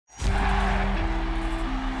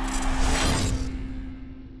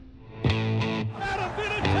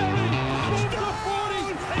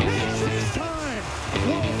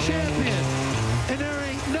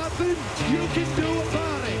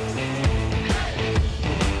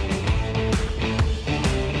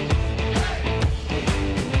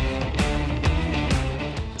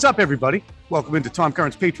What's up, everybody? Welcome into Tom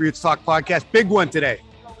Curran's Patriots Talk Podcast. Big one today.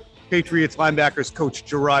 Patriots linebackers coach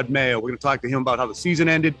Jerod Mayo. We're going to talk to him about how the season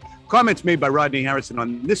ended, comments made by Rodney Harrison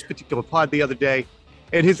on this particular pod the other day,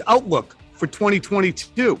 and his outlook for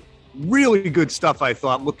 2022. Really good stuff, I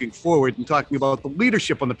thought, looking forward and talking about the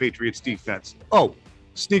leadership on the Patriots defense. Oh,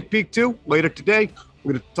 sneak peek too, later today,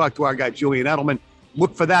 we're going to talk to our guy, Julian Edelman.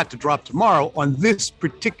 Look for that to drop tomorrow on this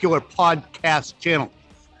particular podcast channel.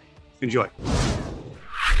 Enjoy.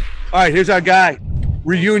 All right, here's our guy.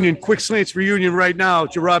 Reunion, Quick Slants reunion right now.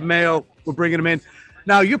 Jerod Mayo, we're bringing him in.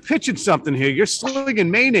 Now, you're pitching something here. You're slinging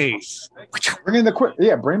mayonnaise.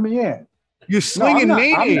 Bring me in. You're slinging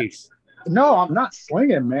mayonnaise. I'm not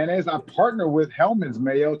slinging mayonnaise. I partner with Hellman's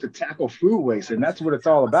Mayo to tackle food waste, and that's what it's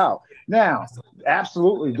all about. Now,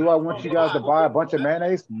 absolutely, do I want you guys to buy a bunch of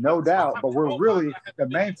mayonnaise? No doubt, but the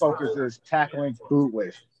main focus is tackling food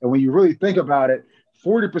waste. And when you really think about it,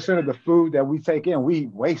 40% of the food that we take in, we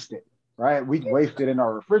waste it, right? We waste it in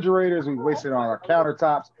our refrigerators, we waste it on our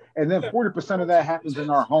countertops, and then 40% of that happens in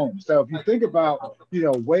our homes. So if you think about,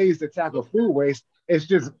 ways to tackle food waste, it's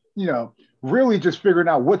just, really just figuring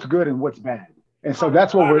out what's good and what's bad. And so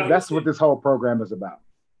that's what this whole program is about.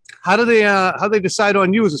 How do they decide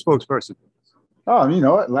on you as a spokesperson? Oh, you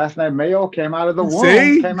know what? Last night Mayo came out of the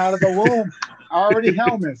womb. Already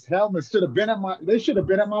Hellman's should have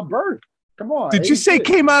been at my birth. Come on. Did you say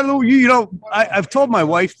came out of the womb? I've told my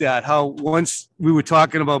wife that, how once we were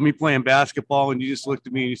talking about me playing basketball and you just looked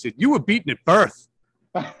at me and you said, you were beaten at birth.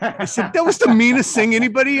 I said, that was the meanest thing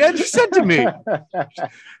anybody ever said to me. And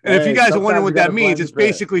if you guys are wondering what that means, it's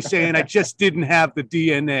basically saying I just didn't have the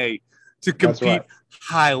DNA to compete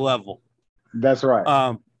high level. That's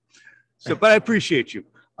right. But I appreciate you.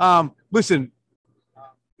 Listen,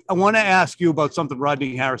 I want to ask you about something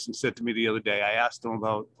Rodney Harrison said to me the other day. I asked him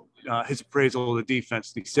about his appraisal of the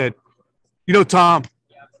defense. And he said, Tom,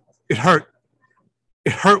 it hurt.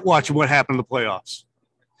 It hurt watching what happened in the playoffs.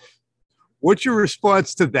 What's your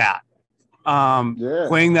response to that?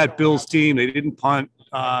 Playing that Bills team, they didn't punt.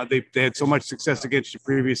 They had so much success against you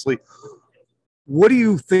previously. What do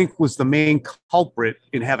you think was the main culprit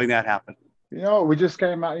in having that happen? We just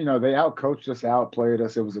came out, they outcoached us, outplayed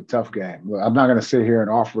us. It was a tough game. Well, I'm not going to sit here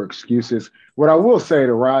and offer excuses. What I will say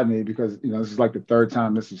to Rodney, because, this is like the third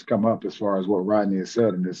time this has come up as far as what Rodney has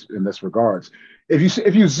said in this regards. If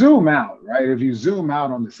you zoom out, right, if you zoom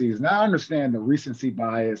out on the season, I understand the recency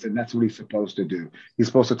bias, and that's what he's supposed to do. He's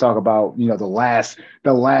supposed to talk about, the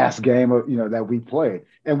last game of, that we played.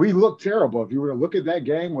 And we looked terrible. If you were to look at that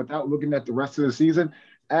game without looking at the rest of the season,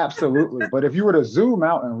 absolutely. But if you were to zoom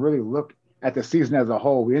out and really look at the season as a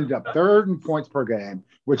whole, we ended up third in points per game,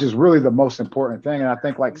 which is really the most important thing. And I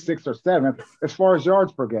think like 6th or 7th as far as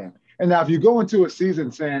yards per game. And now if you go into a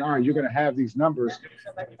season saying, all right, you're going to have these numbers,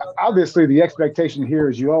 obviously the expectation here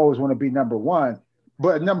is you always want to be number 1,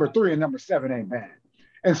 but number 3 and number 7 ain't bad.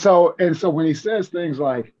 And so when he says things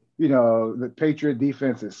like, the Patriot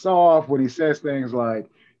defense is soft, when he says things like,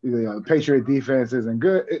 the Patriot defense isn't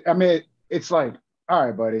good, it's like, all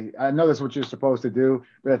right, buddy, I know that's what you're supposed to do,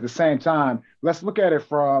 but at the same time, let's look at it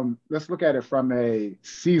from a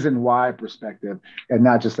season-wide perspective and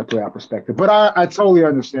not just a playoff perspective. But I totally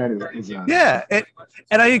understand it. Yeah, and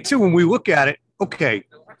I think too, when we look at it, okay,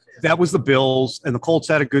 that was the Bills, and the Colts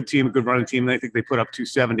had a good team, a good running team, and I think they put up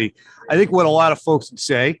 270. I think what a lot of folks would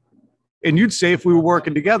say, and you'd say if we were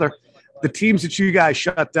working together, the teams that you guys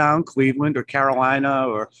shut down, Cleveland or Carolina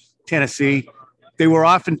or Tennessee, they were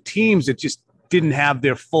often teams that just didn't have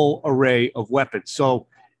their full array of weapons. So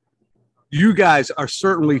you guys are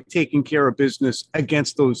certainly taking care of business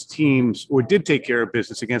against those teams, or did take care of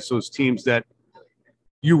business against those teams that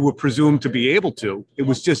you were presumed to be able to. It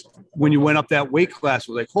was just when you went up that weight class,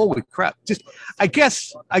 it was like, holy crap. Just I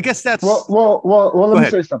guess that's well, let me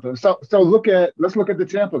say something. So let's look at the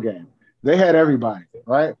Tampa game. They had everybody,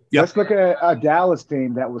 right? Yep. Let's look at a Dallas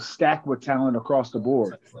team that was stacked with talent across the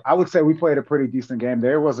board. I would say we played a pretty decent game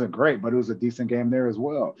there. It wasn't great, but it was a decent game there as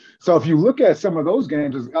well. So if you look at some of those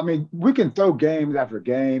games, we can throw games after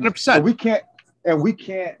game. 100%.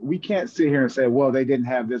 We can't sit here and say, well, they didn't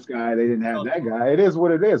have this guy, they didn't have that guy. It is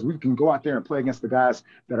what it is. We can go out there and play against the guys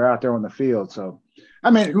that are out there on the field. So,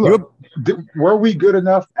 look, were we good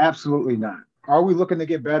enough? Absolutely not. Are we looking to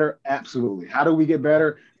get better? Absolutely. How do we get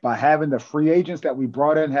better? by having the free agents that we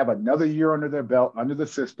brought in have another year under their belt, under the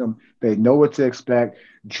system. They know what to expect.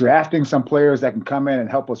 Drafting some players that can come in and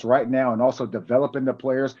help us right now, and also developing the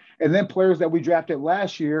players. And then players that we drafted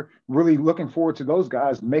last year, really looking forward to those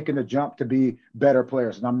guys making the jump to be better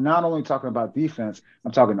players. And I'm not only talking about defense,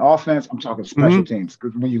 I'm talking offense, I'm talking special teams.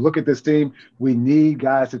 Because when you look at this team, we need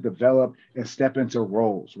guys to develop and step into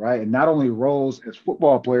roles, right? And not only roles as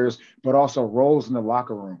football players, but also roles in the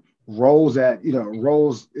locker room. Roles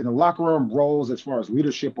roles in the locker room, roles as far as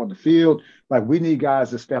leadership on the field. Like, we need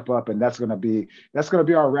guys to step up, and that's going to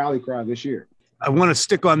be our rally cry this year. I want to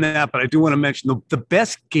stick on that, but I do want to mention the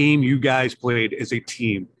best game you guys played as a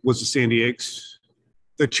team was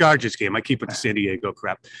the Chargers game. I keep it to San Diego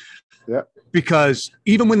crap. Yeah. Because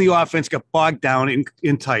even when the offense got bogged down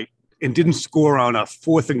in tight and didn't score on a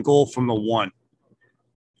 4th and goal from the 1,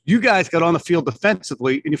 you guys got on the field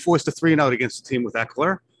defensively and you forced a 3-and-out against a team with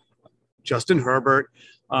Eckler, Justin Herbert,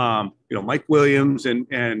 Mike Williams,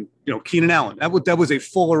 and Keenan Allen. That was a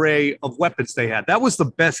full array of weapons they had. That was the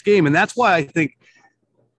best game, and that's why I think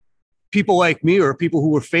people like me or people who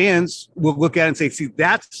were fans will look at it and say, "See,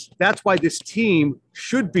 that's why this team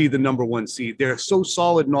should be the number 1 seed. They're so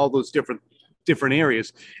solid in all those different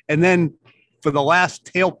areas." And then for the last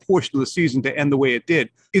tail portion of the season to end the way it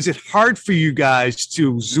did, is it hard for you guys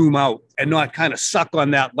to zoom out and not kind of suck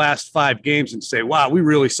on that last 5 games and say, wow, we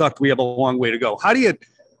really sucked. We have a long way to go. How do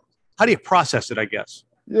you process it, I guess?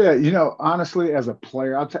 Yeah, honestly, as a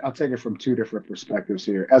player, I'll take it from 2 different perspectives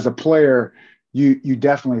here. As a player, you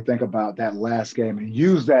definitely think about that last game and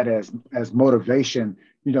use that as motivation,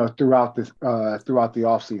 throughout the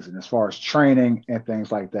offseason as far as training and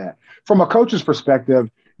things like that. From a coach's perspective,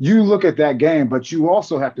 you look at that game, but you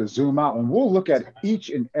also have to zoom out, and we'll look at each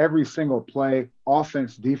and every single play,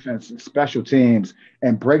 offense, defense, and special teams,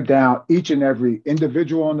 and break down each and every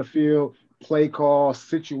individual on the field, play call,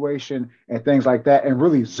 situation, and things like that, and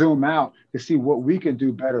really zoom out to see what we can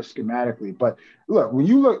do better schematically. But look,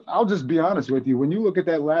 I'll just be honest with you. When you look at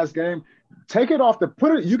that last game, take it off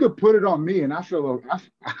you could put it on me, and I feel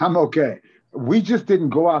I'm okay. We just didn't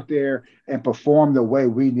go out there and perform the way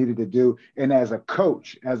we needed to do. And as a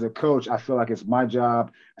coach, I feel like it's my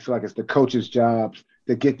job. I feel like it's the coach's job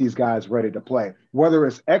to get these guys ready to play, whether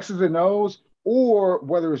it's X's and O's or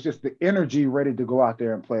whether it's just the energy ready to go out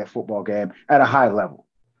there and play a football game at a high level.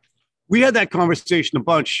 We had that conversation a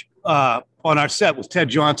bunch on our set with Ted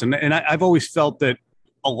Johnson. And I've always felt that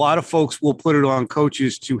a lot of folks will put it on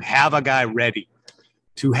coaches to have a guy ready,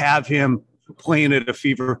 to have him playing at a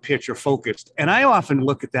fever pitch or focused. And I often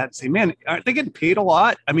look at that and say, man, aren't they getting paid a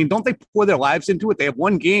lot? I mean, don't they pour their lives into it? They have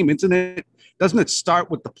 1 game. Doesn't it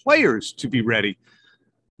start with the players to be ready?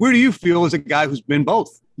 Where do you feel as a guy who's been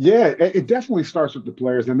both? Yeah, it definitely starts with the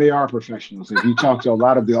players, and they are professionals. If you talk to a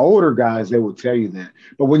lot of the older guys, they will tell you that.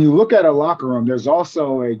 But when you look at a locker room, there's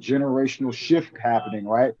also a generational shift happening,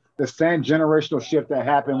 right? The same generational shift that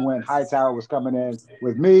happened when Hightower was coming in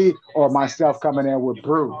with me or myself coming in with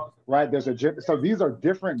Brew, right? So these are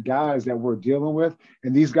different guys that we're dealing with,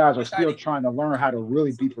 and these guys are still trying to learn how to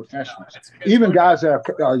really be professionals. Even guys that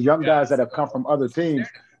are young guys that have come from other teams,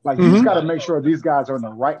 like you just got to make sure these guys are in the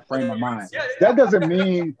right frame of mind. That doesn't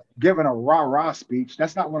mean giving a rah-rah speech.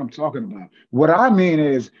 That's not what I'm talking about. What I mean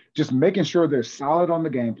is just making sure they're solid on the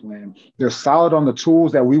game plan. They're solid on the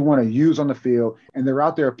tools that we want to use on the field, and they're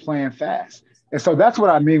out there playing fast. And so that's what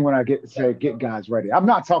I mean when I get guys ready. I'm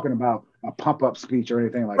not talking about a pump-up speech or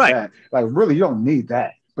anything like that. Like, really, you don't need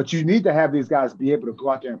that. But you need to have these guys be able to go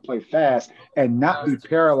out there and play fast and not be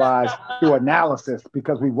paralyzed through analysis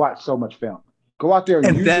because we watch so much film. Go out there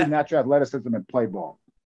and use your natural athleticism and play ball.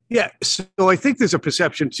 Yeah. So I think there's a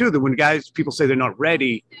perception, too, that when people say they're not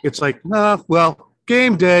ready, it's like,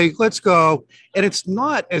 game day, let's go. And it's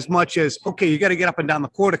not as much as, okay, you got to get up and down the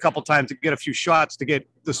court a couple times to get a few shots to get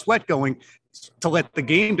the sweat going to let the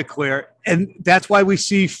game declare. And that's why we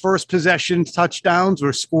see first possession touchdowns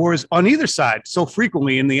or scores on either side so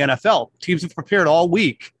frequently in the NFL. Teams have prepared all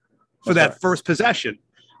week for that first possession.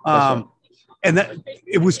 And that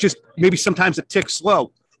it was just maybe sometimes a tick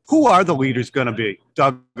slow. Who are the leaders going to be?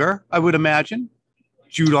 Duggar, I would imagine.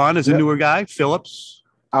 Judon is a newer guy. Phillips.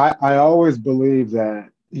 I always believe that,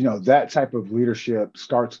 that type of leadership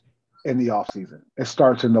starts in the offseason. It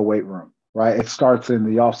starts in the weight room, right? It starts in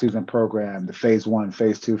the offseason program, the phase 1,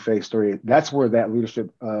 phase 2, phase 3. That's where that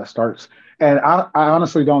leadership starts. And I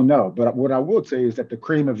honestly don't know. But what I will tell you is that the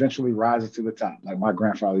cream eventually rises to the top. Like my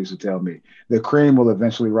grandfather used to tell me, the cream will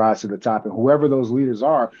eventually rise to the top. And whoever those leaders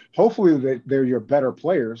are, hopefully they're your better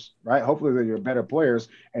players, right? Hopefully they're your better players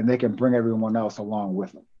and they can bring everyone else along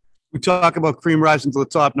with them. We talk about cream rising to the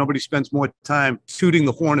top. Nobody spends more time tooting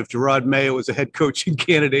the horn of Jerod Mayo as a head coaching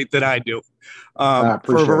candidate than I do,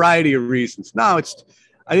 for a variety of reasons. No,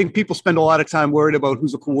 I think people spend a lot of time worried about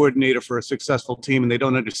who's a coordinator for a successful team, and they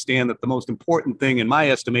don't understand that the most important thing, in my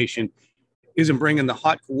estimation, isn't bringing the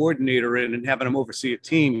hot coordinator in and having him oversee a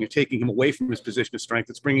team. You're taking him away from his position of strength.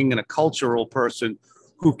 It's bringing in a cultural person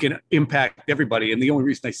who can impact everybody. And the only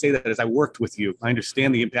reason I say that is I worked with you. I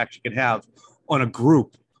understand the impact you can have on a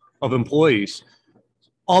group of employees.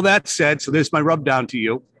 All that said, so there's my rub down to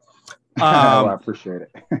you. I appreciate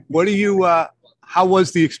it. What do you, how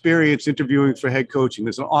was the experience interviewing for head coaching?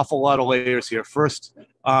 There's an awful lot of layers here. First,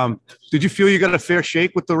 did you feel you got a fair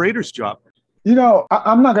shake with the Raiders job?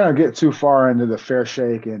 I'm not going to get too far into the fair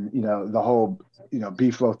shake and, the whole,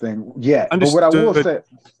 B-flow thing yet. Understood.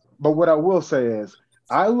 But what I will say is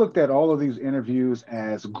I looked at all of these interviews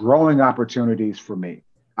as growing opportunities for me.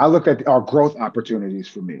 I looked at our growth opportunities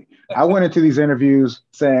for me. I went into these interviews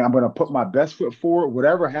saying I'm going to put my best foot forward.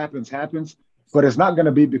 Whatever happens, happens. But it's not going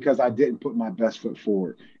to be because I didn't put my best foot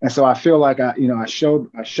forward. And so I feel like I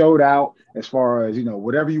showed out as far as,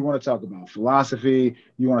 whatever you want to talk about, philosophy,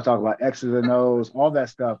 you want to talk about X's and O's, all that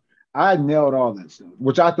stuff. I nailed all that stuff,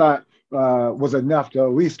 which I thought was enough to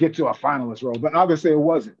at least get to a finalist role. But obviously it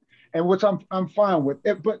wasn't, and which I'm fine with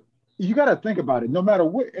it. But you got to think about it. No matter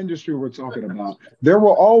what industry we're talking about, there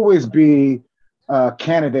will always be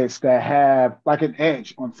candidates that have like an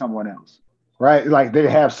edge on someone else. Right? Like they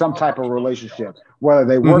have some type of relationship, whether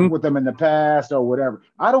they worked with them in the past or whatever.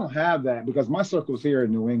 I don't have that because my circle's here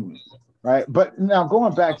in New England. Right. But now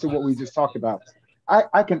going back to what we just talked about,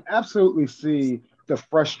 I can absolutely see the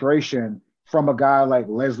frustration from a guy like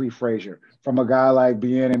Leslie Frazier, from a guy like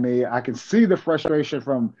Bieniemy. I can see the frustration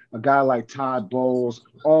from a guy like Todd Bowles,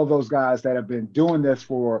 all those guys that have been doing this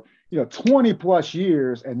for 20 plus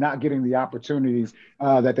years and not getting the opportunities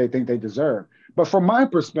that they think they deserve. But from my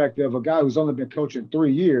perspective, a guy who's only been coaching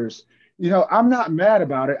 3 years, I'm not mad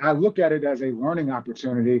about it. I look at it as a learning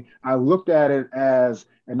opportunity. I looked at it as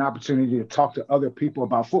an opportunity to talk to other people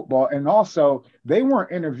about football. And also, they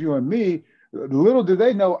weren't interviewing me. Little did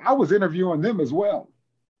they know I was interviewing them as well,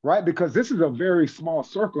 right? Because this is a very small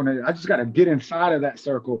circle, and I just got to get inside of that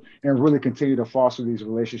circle and really continue to foster these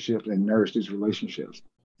relationships and nourish these relationships.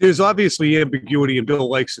 There's obviously ambiguity, and Bill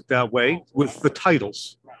likes it that way, with the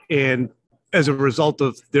titles. And as a result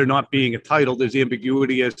of there not being a title, there's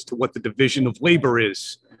ambiguity as to what the division of labor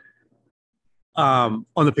is on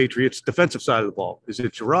the Patriots' defensive side of the ball. Is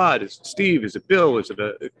it Jerod? Is it Steve? Is it Bill? Is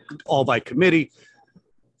it all by committee?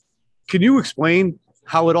 Can you explain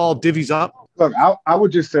how it all divvies up? Look, I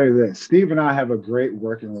would just say this. Steve and I have a great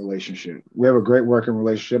working relationship. We have a great working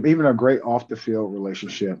relationship, even a great off-the-field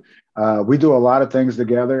relationship. We do a lot of things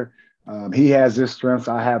together. He has his strengths.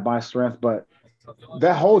 I have my strengths. But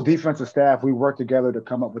that whole defensive staff, we work together to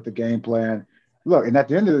come up with the game plan. Look, and at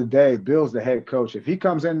the end of the day, Bill's the head coach. If he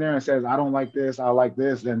comes in there and says, I don't like this, I like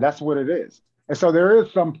this, then that's what it is. And so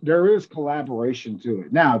there is collaboration to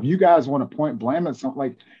it. Now, if you guys want to point blame at something,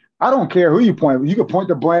 like, I don't care who you point. You can point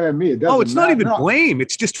the blame at me. It's not even blame.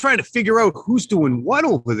 It's just trying to figure out who's doing what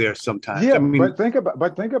over there sometimes. Yeah, but think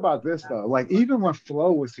about this, though. Like, even when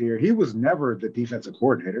Flo was here, he was never the defensive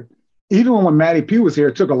coordinator. Even when Matty P was here,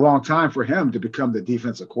 it took a long time for him to become the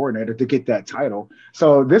defensive coordinator to get that title.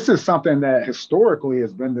 So this is something that historically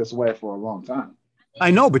has been this way for a long time.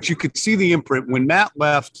 I know, but you could see the imprint. When Matt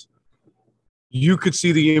left, you could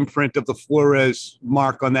see the imprint of the Flores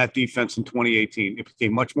mark on that defense in 2018. It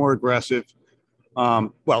became much more aggressive.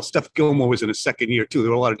 Steph Gilmore was in his second year, too.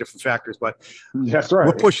 There were a lot of different factors, but that's right.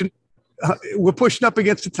 We're pushing up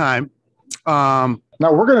against the time.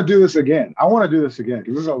 Now we're going to do this again. I want to do this again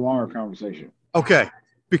because this is a longer conversation. Okay.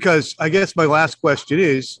 Because I guess my last question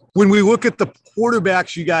is, when we look at the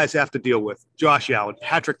quarterbacks you guys have to deal with, Josh Allen,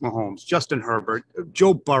 Patrick Mahomes, Justin Herbert,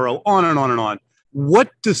 Joe Burrow, on and on and on, what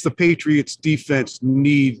does the Patriots defense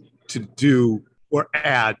need to do or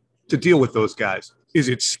add to deal with those guys? Is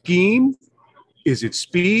it scheme? Is it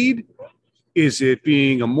speed? Is it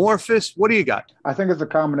being amorphous? What do you got? I think it's a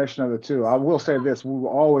combination of the two. I will say this. We will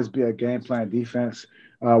always be a game plan defense.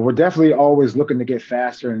 We're definitely always looking to get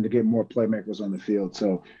faster and to get more playmakers on the field.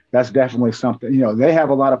 So that's definitely something. They have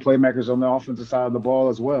a lot of playmakers on the offensive side of the ball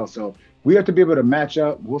as well. So we have to be able to match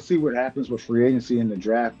up. We'll see what happens with free agency in the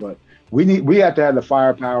draft. But we have to have the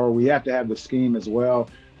firepower. We have to have the scheme as well.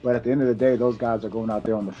 But at the end of the day, those guys are going out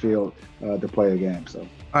there on the field to play the game. So.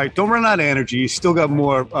 All right, don't run out of energy. You still got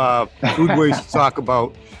more food ways to talk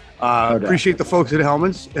about. Appreciate the folks at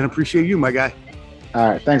Hellman's and appreciate you, my guy. All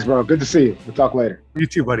right, thanks, bro. Good to see you. We'll talk later. You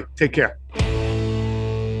too, buddy. Take care.